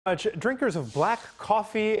Drinkers of black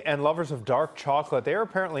coffee and lovers of dark chocolate, they are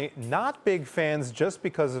apparently not big fans just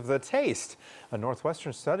because of the taste. A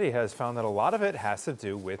Northwestern study has found that a lot of it has to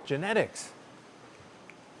do with genetics.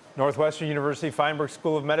 Northwestern University Feinberg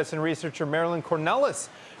School of Medicine researcher Marilyn Cornelis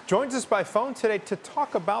joins us by phone today to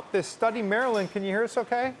talk about this study. Marilyn, can you hear us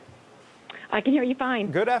okay? I can hear you fine.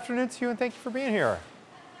 Good afternoon to you, and thank you for being here.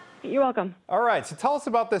 You're welcome. All right, so tell us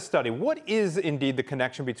about this study. What is indeed the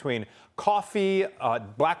connection between coffee,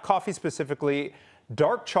 black coffee specifically,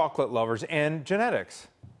 dark chocolate lovers, and genetics?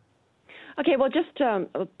 Okay, well, just to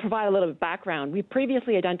provide a little background, we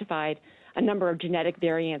previously identified a number of genetic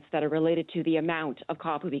variants that are related to the amount of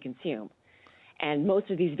coffee we consume. And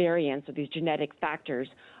most of these variants, or these genetic factors,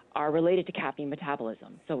 are related to caffeine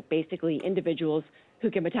metabolism. So basically, individuals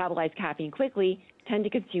who can metabolize caffeine quickly tend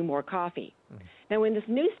to consume more coffee. Now, in this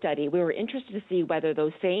new study, we were interested to see whether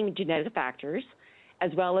those same genetic factors,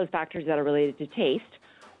 as well as factors that are related to taste,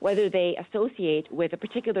 whether they associate with a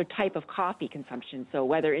particular type of coffee consumption, so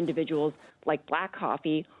whether individuals like black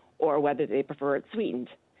coffee or whether they prefer it sweetened.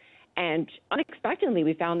 And unexpectedly,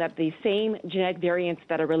 we found that the same genetic variants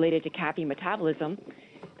that are related to caffeine metabolism,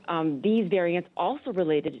 these variants also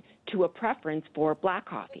related to a preference for black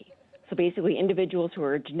coffee. So basically, individuals who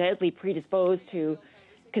are genetically predisposed to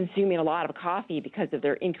consuming a lot of coffee because of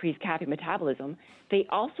their increased caffeine metabolism, they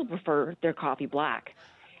also prefer their coffee black.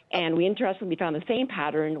 And we interestingly found the same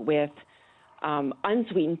pattern with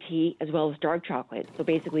unsweetened tea as well as dark chocolate. So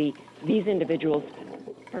basically, these individuals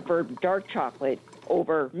prefer dark chocolate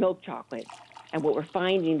over milk chocolate. And what we're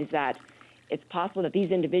finding is that it's possible that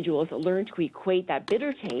these individuals learn to equate that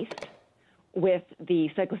bitter taste with the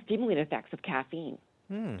psychostimulant effects of caffeine.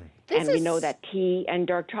 And we know that tea and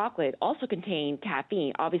dark chocolate also contain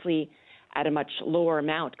caffeine, obviously at a much lower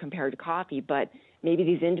amount compared to coffee, but maybe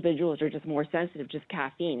these individuals are just more sensitive to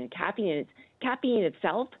caffeine. And caffeine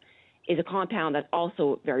itself is a compound that's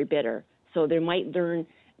also very bitter. So they might learn,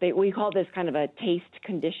 we call this kind of a taste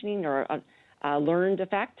conditioning or a learned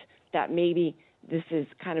effect, that maybe this is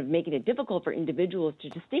kind of making it difficult for individuals to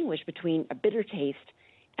distinguish between a bitter taste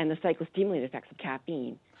and the psychostimulant effects of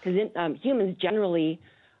caffeine. Because humans generally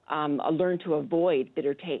learn to avoid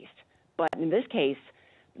bitter taste. But in this case,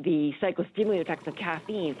 the psychostimulant effects of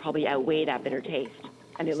caffeine probably outweigh that bitter taste,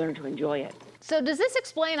 and they learn to enjoy it. So does this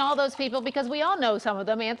explain all those people? Because we all know some of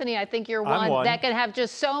them. Anthony, I think you're one that can have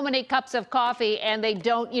just so many cups of coffee and they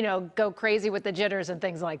don't, go crazy with the jitters and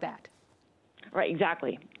things like that. Right,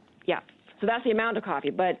 exactly. Yeah. So that's the amount of coffee.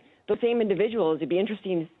 But those same individuals, it'd be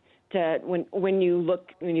interesting to, when you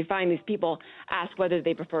find these people, ask whether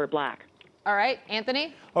they prefer black. All right,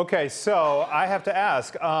 Anthony? Okay, so I have to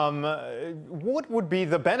ask, what would be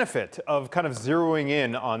the benefit of kind of zeroing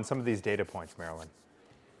in on some of these data points, Marilyn?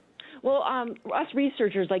 Well, us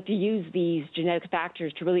researchers like to use these genetic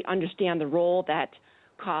factors to really understand the role that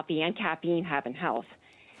coffee and caffeine have in health.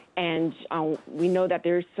 And we know that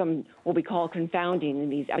there's some what we call confounding in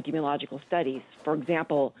these epidemiological studies. For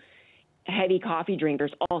example, heavy coffee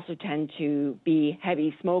drinkers also tend to be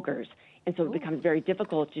heavy smokers. And so it becomes very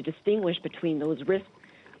difficult to distinguish between those risks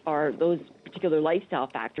or those particular lifestyle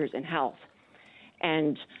factors in health.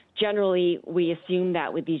 And generally, we assume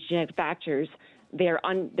that with these genetic factors, they're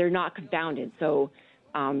not confounded. So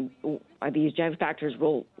these genetic factors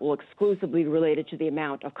will exclusively be related to the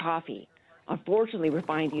amount of coffee. Unfortunately, we're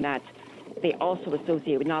finding that they also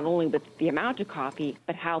associate with not only with the amount of coffee,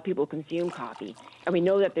 but how people consume coffee. And we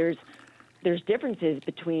know that there's differences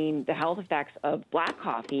between the health effects of black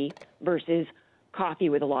coffee versus coffee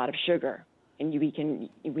with a lot of sugar. And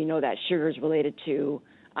we know that sugar is related to,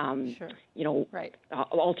 alters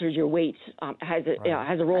your weight,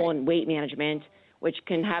 has a role in weight management, which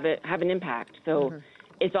can have an impact. So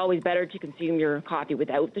it's always better to consume your coffee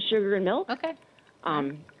without the sugar and milk. Okay.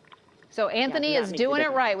 So Anthony is doing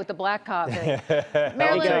it right with the black coffee.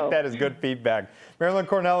 I'll take that as good feedback. Marilyn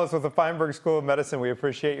Cornelis with the Feinberg School of Medicine, we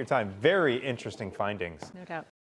appreciate your time. Very interesting findings. No doubt.